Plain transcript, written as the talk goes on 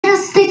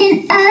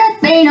sticking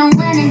up, ain't no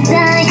one to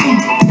die.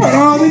 Hold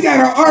on, we got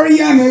an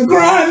Ariana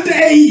Grande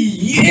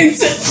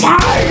into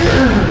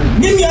fire.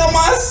 Give me on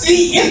my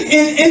seat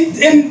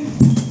in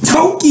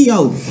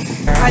Tokyo.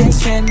 I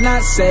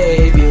cannot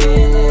save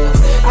you.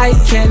 I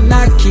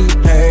cannot keep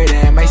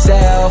hurting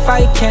myself.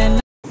 I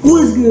cannot.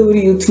 What's good with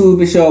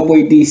YouTube? It's your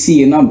boy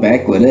DC, and I'm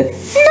back with another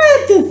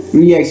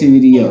reaction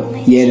video.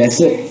 Yeah, that's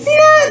it.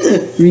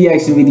 Another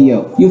reaction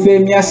video. You feel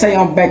me? I say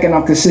I'm back and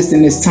I'm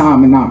consistent this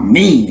time, and I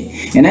mean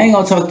it. And I ain't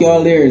gonna talk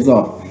y'all ears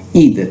off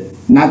either.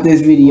 Not this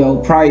video,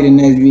 probably the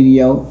next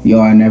video.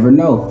 Y'all never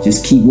know.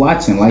 Just keep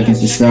watching, like and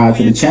subscribe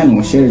to the channel,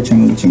 and share the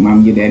channel with your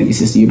mom, your daddy, your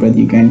sister, your brother,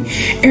 your granny,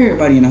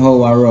 everybody in the whole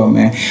wide world,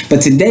 man.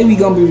 But today we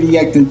gonna be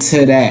reacting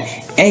to that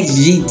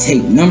XG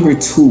tape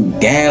 #2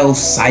 Gal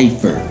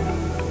Cypher.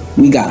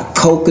 We got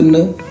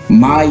Coconut,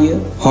 Maya,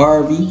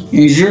 Harvey,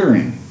 and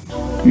Jurin.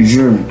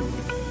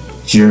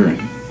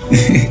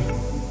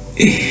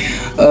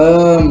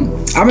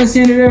 I've been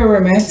seeing it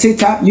everywhere, man.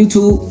 TikTok,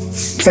 YouTube,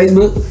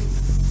 Facebook.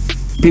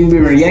 People be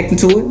reacting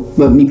to it,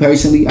 but me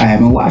personally, I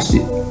haven't watched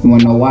it. You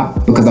wanna know why?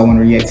 Because I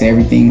wanna react to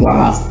everything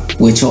live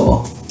with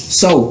y'all.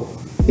 So,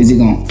 is it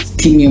gonna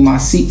keep me in my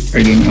seat or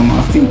get me on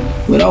my feet?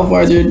 Without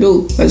further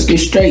ado, let's get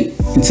straight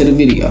into the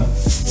video.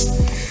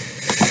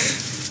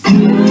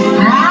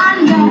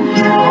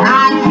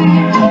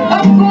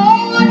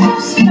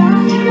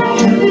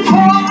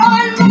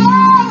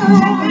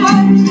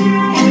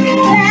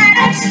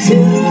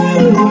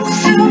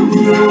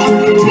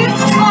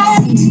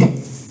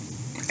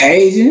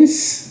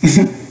 Asians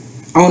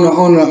on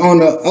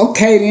the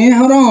okay then,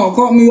 hold on,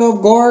 caught me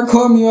off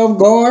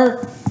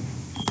guard.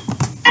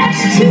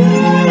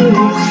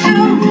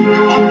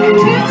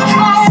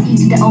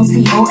 The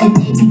OCO and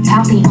they be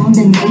popping on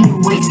the native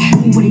ways.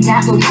 We would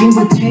have got legit,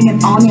 but turn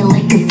it on it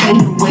like a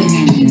fadeaway.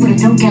 He would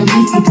have don't get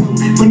lazy flow,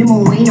 when I'm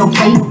away, no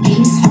play no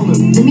games. Hold up,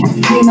 let me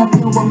just clear my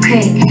flow,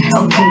 okay.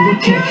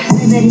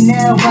 Let it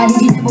know, why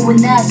did you never win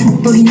that?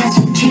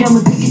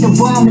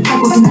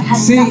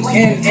 See,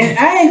 and I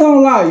ain't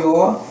gonna lie,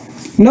 y'all.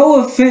 No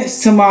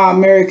offense to my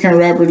American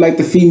rappers like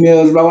the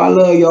females, bro. I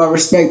love y'all,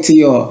 respect to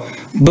y'all.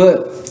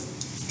 But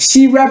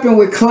she rapping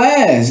with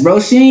class, bro.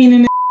 She ain't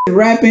in the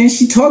rapping,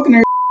 she talking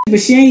her, but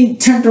she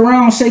ain't turned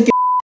around shaking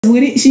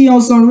with it. She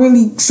on some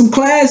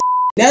class.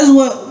 That's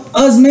what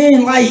us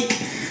men like.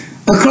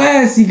 A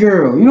classy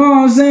girl. You know what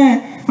I'm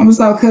saying? I'm gonna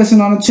stop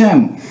cussing on the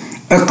channel.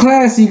 A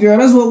classy girl,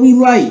 that's what we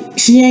like.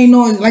 She ain't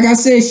no, like I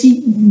said,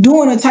 she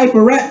doing a type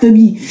of rap to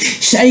be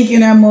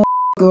shaking that motherfucker,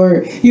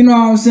 or, you know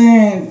what I'm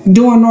saying,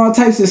 doing all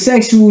types of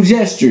sexual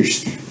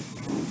gestures.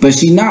 But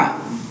she not.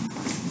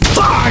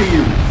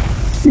 Fire!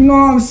 You know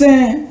what I'm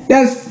saying?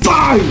 That's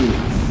fire!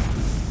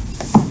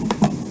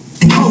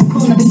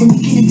 Pulling up in the new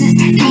Genesis,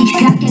 stage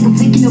crack, and I'm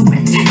flicking the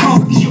rest.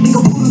 Call up the show, we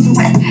gon' pull on the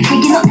rest.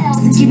 Taking the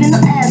L's and giving the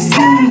F's.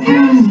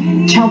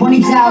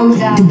 차원이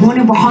달라 The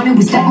one we're hunting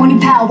with that only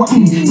power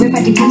We're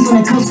back to comes on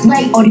a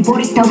cosplay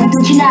어리버리 따위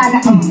뚫진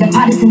않아 내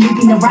팔에서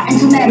느낀 나 rotten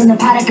tomato 나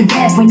파랗게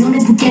death 왜 눈에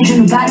붓게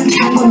주는 발음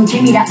찬 거는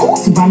재미라 오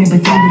surrounded by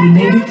somebody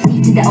made it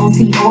see to the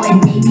OCO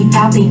and they be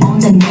popping on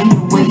the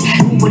native ways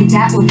우리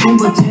다 오픈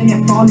but turn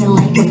it on it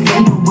like a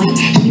fadeaway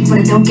He for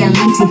the don't get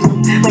lazy flow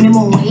when I'm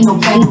away no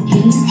play no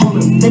games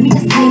Hold up, let me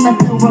just play my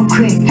throw real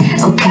quick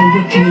Okay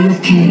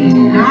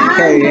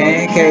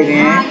then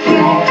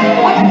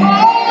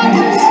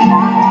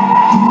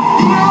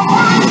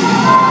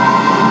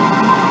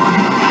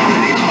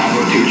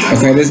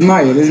Okay, this is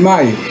Maya.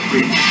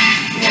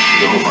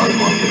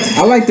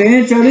 I like the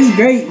intro. This is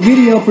great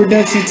video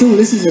production too.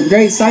 This is a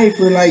great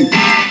cipher, like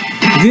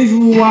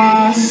visual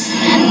wise.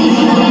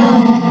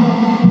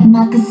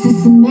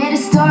 Marcus made a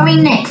story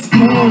next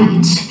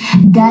page.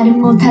 다른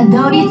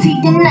못하더니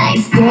take the night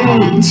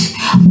stage.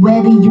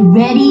 Whether you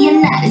ready or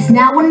not, it's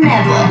now or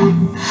never.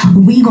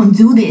 We gon'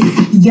 do this,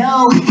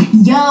 yo.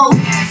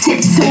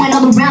 Tiptoeing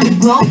all around the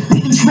globe,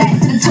 leaving tracks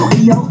to the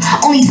Tokyo.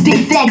 Only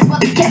spit facts, but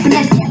the cap and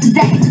that's cap is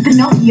acting to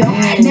Pinocchio.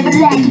 Never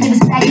lagging, never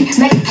slacking,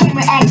 like a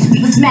camera action. We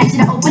was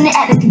smashing, I open the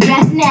attic, the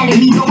grass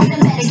anatomy. Go with the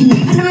medic, and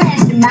even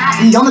imagine the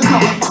mighty on the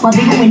cover. While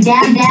they going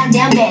down bad.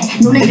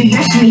 No nigga,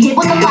 열심히 hit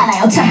on the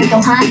line. 어차피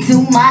또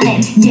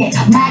한숨만엔. Yeah,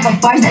 my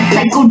got bars that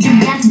cycle, drip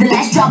down to the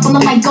last drop on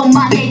the mic on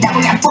my head. That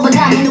way I fall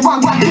down in the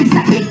one since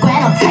I get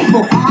grand on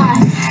table.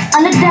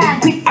 On the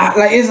dive,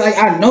 like it's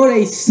like I know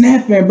they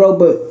snapping, bro,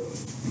 but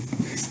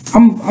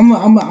I'm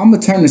gonna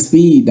turn the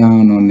speed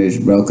down on this,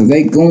 bro, cause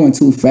they going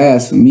too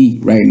fast for me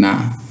right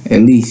now.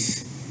 At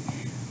least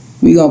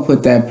we gonna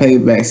put that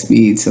playback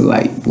speed to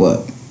like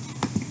what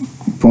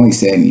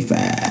 0.75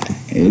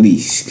 at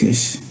least,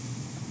 cause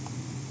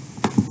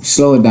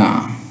slow it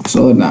down.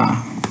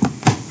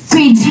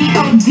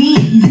 3G-O-D,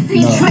 this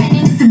ain't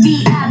trending, it's a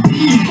VIP.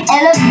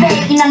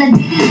 Elevating on a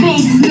daily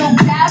basis, no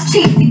cloud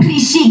chasing,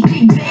 cliche,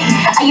 clickbait.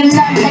 I am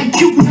not like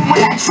you, know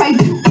what I try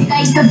to.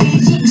 Like the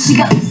Beijing, she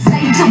got me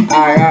signed to.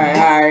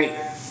 Alright.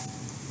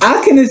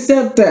 I can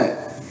accept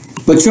that,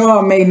 but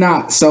y'all may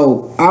not,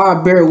 so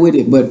I'll bear with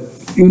it. But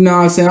you know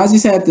what I'm saying? I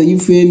just have to, you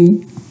feel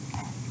me?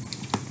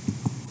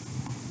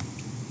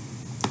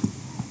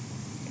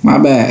 My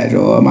bad,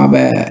 y'all. My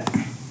bad.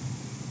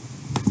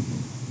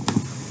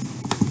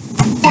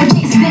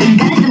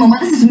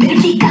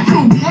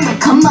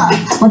 Come up,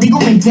 어디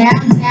going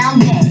down,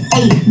 down,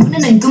 hey,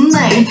 눈에는 꿈을,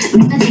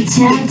 우리는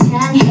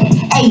장장해,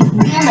 hey,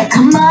 we on the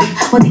come up,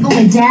 어디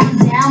going down,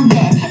 down,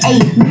 hey,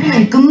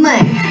 눈에는 꿈을,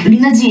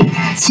 우리는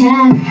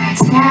장장해.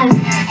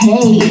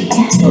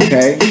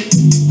 Okay.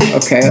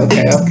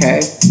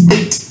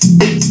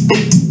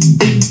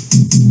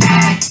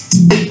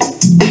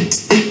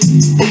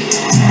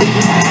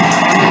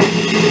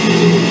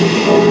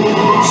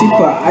 She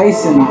put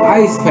ice in the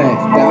ice pack,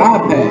 the eye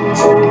patch.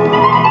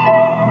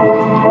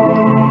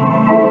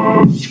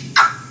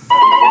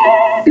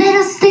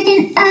 Metal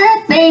sticking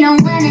up, ain't no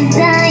one to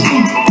die.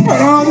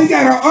 Hold on, we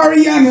got an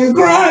Ariana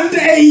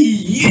Grande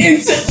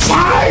into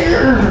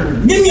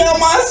fire. Give me on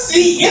my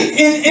seat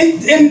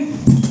in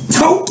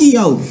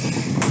Tokyo.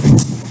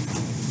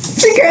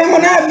 She came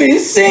when I've been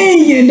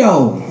singing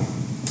though.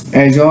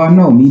 As y'all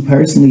know, me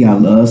personally, I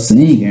love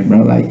singing,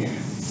 bro. Like,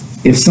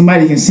 if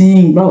somebody can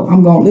sing, bro,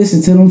 I'm gonna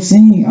listen to them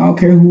sing. I don't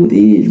care who it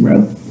is,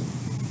 bro.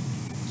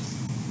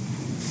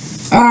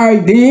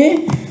 Alright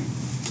then.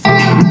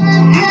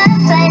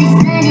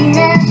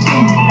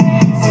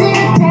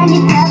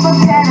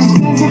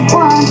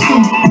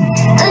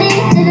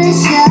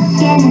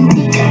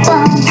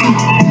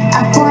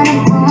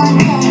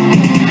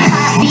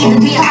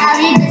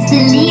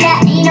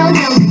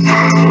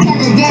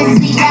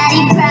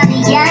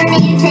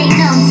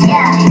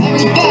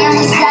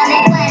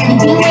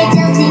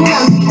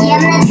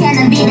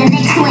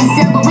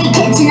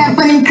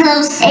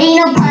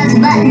 Ain't no pause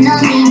button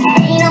on me,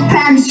 ain't no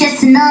promise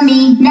just to know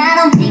me. Now I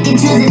don't pick and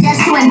choose it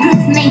just to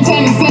improve,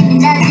 maintain the same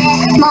and that's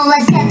it. More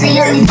like that they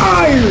only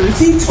fire.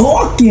 She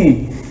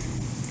talking.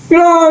 You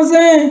know what I'm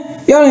saying?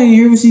 Y'all didn't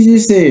hear what she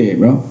just said,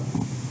 bro.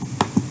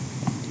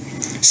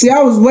 See,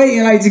 I was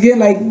waiting like to get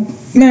like,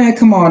 man,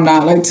 come on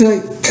now,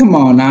 come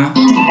on now.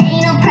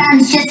 Ain't no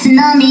promise just to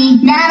know me.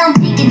 Now I don't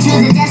pick and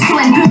choose it just to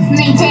improve,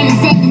 maintain the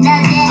same and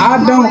that's it.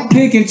 I don't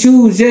pick and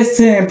choose just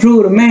to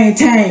improve to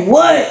maintain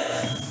what?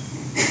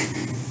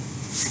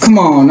 Come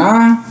on,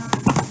 nah.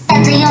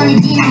 That's the only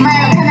thing I'm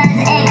out of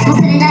X. What's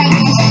the night?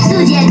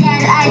 Suji, I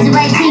got eyes of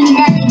white team. You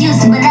never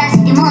used to, but that's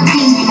your more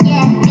team.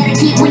 Yeah, gotta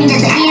keep winning.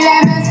 That's the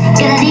Elon Musk.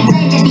 Gotta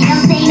replay the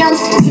Beyonce notes.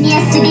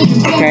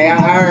 Okay, I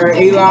heard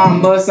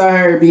Elon Musk. I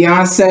heard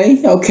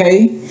Beyonce.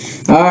 Okay,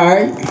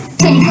 alright.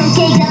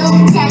 24K go.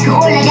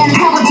 자꾸 올라가는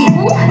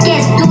타워지고.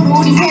 계속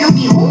우리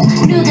새로기고.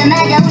 누가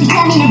맞아 우리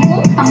까미는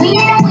고. I'm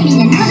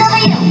winning, 누가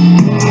봐요.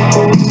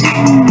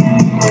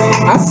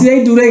 I see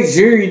they do their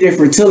jury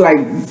different too. Like,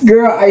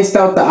 girl iced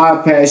out the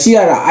iPad. She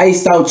had an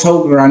iced out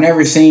choker. I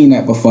never seen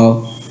that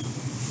before.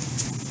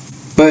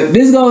 But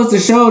this goes to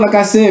show, like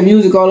I said,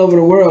 music all over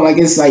the world. Like,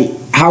 it's like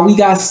how we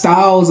got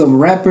styles of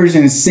rappers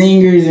and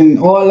singers and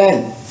all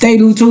that. They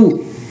do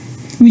too.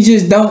 We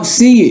just don't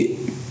see it.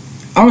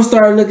 I'm gonna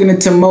start looking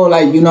into more,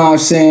 like, you know what I'm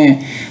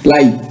saying,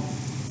 like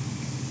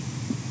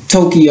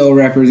Tokyo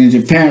rappers and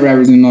Japan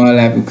rappers and all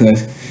that,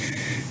 because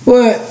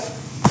what?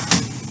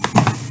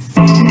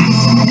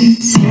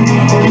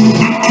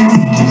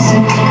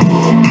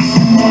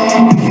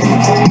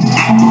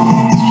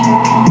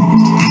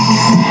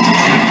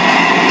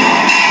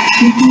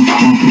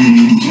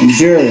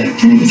 Sure.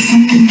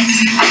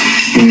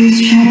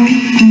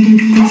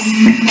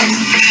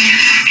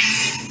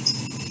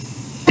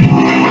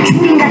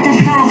 Got the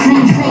fire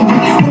flame flavor.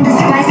 When the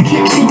spice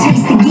kicks, you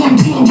taste the game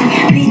changer.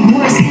 Big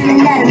words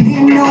coming out of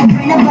them, no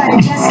brainer, but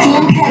I just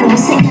can't cut it. We're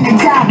singing the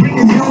top, bring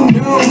the zone,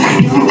 no.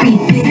 Don't be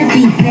bitter,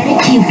 be better,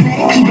 keep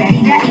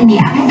that in me.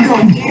 I'ma go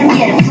get him,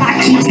 yeah, the clock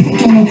keeps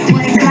ticking in.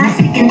 What a clock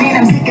ticking in,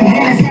 I'm sick of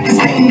it. I'm sick of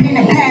spitting in a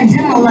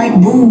pandemic like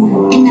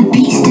woo. In the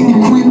beast, in the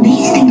queen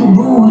beast, in the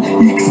woo.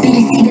 Look, speed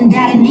is even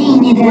that I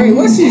mean it. Wait,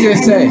 what she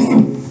just say?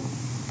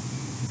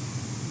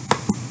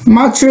 Am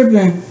I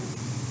tripping?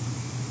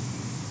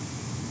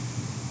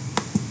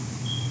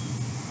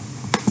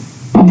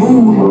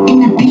 In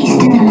the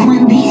beast, in the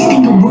queen beast,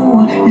 in the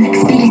war. Like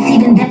speed is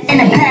even that in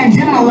a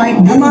pandemic like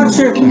woo. Am I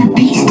tripping? In the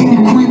beast, in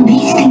the queen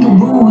beast, in the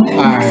war.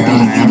 Like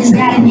speed is even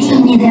that I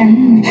mean it.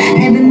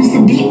 Never miss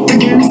a beat,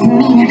 freaking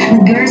misdemeanor.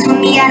 The girls with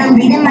me, I don't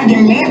lead them, I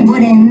get lit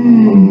with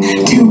them.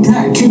 Too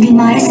blunt to be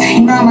modest.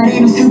今まで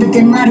のすべ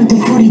てまるで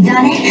振り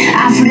だね。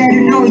溢れ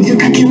るノイズ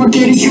かき分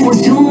ける手話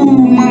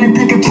Zoom. Mommy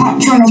pick a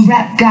punch on a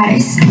rap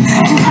goddess. Too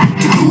hot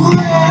to cool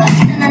up,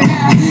 na na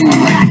na. Too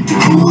hot to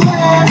cool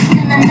up,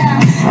 na na na.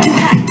 Too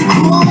hot to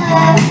cool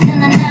up, na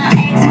na na.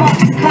 Eggs mark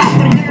the spot,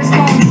 but the girls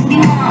gon' do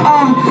the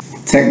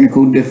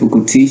Technical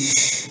difficulties,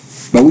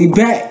 but we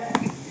back.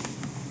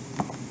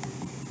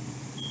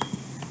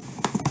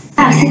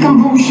 Toxic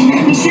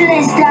bullshit.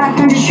 Michelin star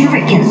on the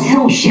shuriken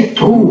so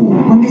shit. Ooh,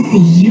 when they see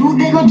you,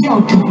 they go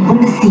Johto. When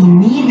they see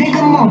me, they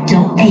go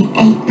Moto. Ay,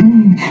 ay,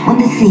 When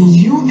they see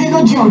you, they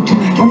go Johto.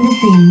 When they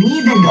see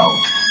me, they go.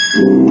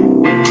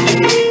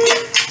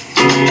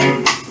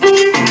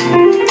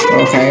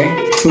 Okay,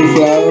 2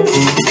 flows.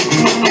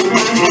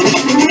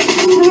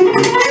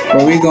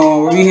 Where we going?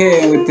 Where we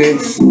heading with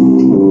this?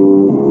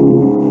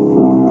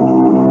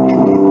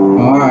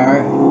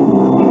 Alright.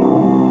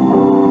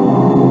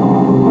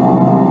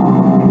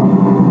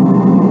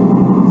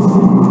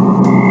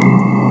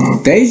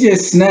 They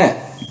just snap.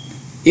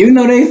 Even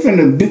though they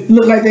finna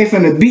look like they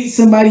finna beat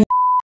somebody,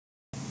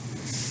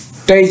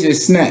 they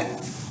just snap.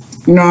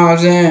 You know what I'm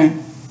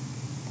saying?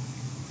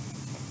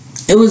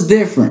 It was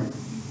different.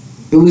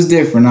 It was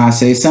different, I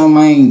say. Something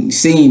I ain't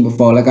seen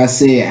before. Like I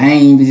said, I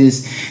ain't even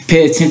just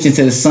pay attention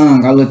to the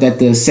song. I looked at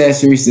the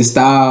accessories, the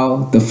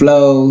style, the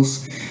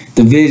flows,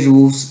 the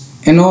visuals,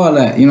 and all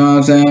that. You know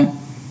what I'm saying?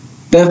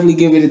 Definitely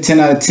give it a 10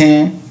 out of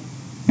 10.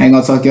 I ain't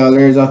gonna talk y'all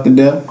ears off the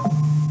death.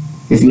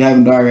 If you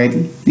haven't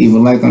already, leave a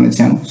like on the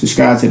channel,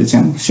 subscribe to the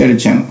channel, share the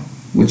channel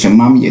with your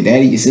mama, your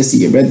daddy, your sister,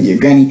 your brother, your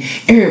granny,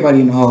 everybody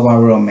in the whole wide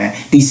world, man.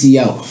 DC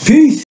out.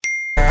 Peace.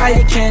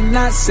 I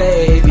cannot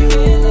save you.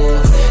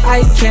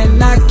 I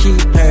cannot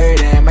keep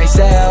hurting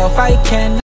myself. I cannot.